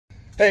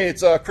Hey,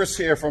 it's Chris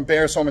here from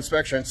Bears Home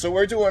Inspection. So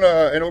we're doing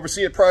an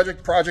Oversee It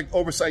project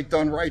oversight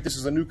done right. This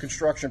is a new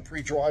construction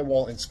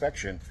pre-drywall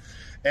inspection.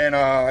 And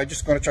I'm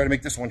just going to try to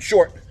make this one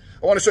short.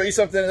 I want to show you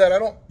something that I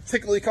don't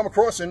particularly come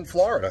across in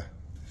Florida.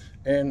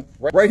 And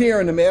right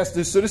here in the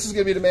master, so this is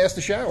going to be the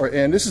master shower.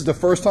 And this is the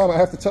first time I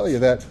have to tell you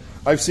that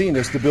I've seen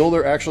this. The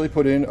builder actually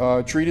put in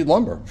treated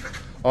lumber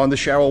on the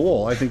shower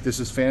wall. I think this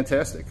is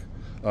fantastic.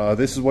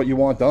 This is what you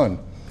want done.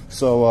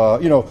 So,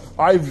 you know,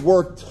 I've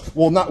worked,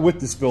 well, not with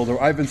this builder.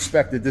 I've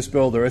inspected this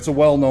builder. It's a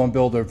well-known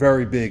builder,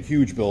 very big,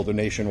 huge builder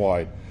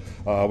nationwide.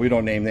 We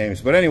don't name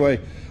names. But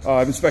anyway,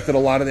 I've inspected a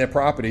lot of their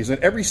properties.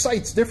 And every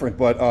site's different,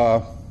 but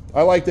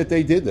I like that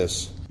they did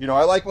this. You know,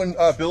 I like when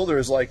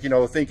builders, like, you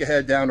know, think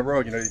ahead down the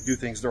road. You know, they do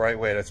things the right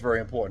way. That's very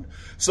important.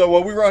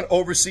 So we run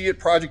Oversee It,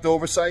 project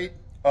oversight.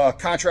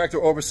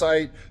 Contractor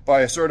oversight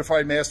by a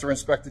certified master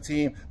inspector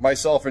team,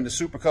 myself and the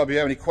Super Cub. If you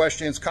have any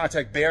questions,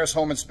 contact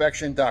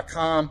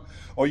bearshomeinspection.com,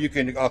 or you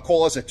can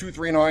call us at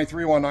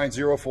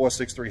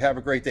 239-319-0463. Have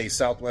a great day,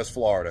 Southwest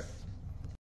Florida.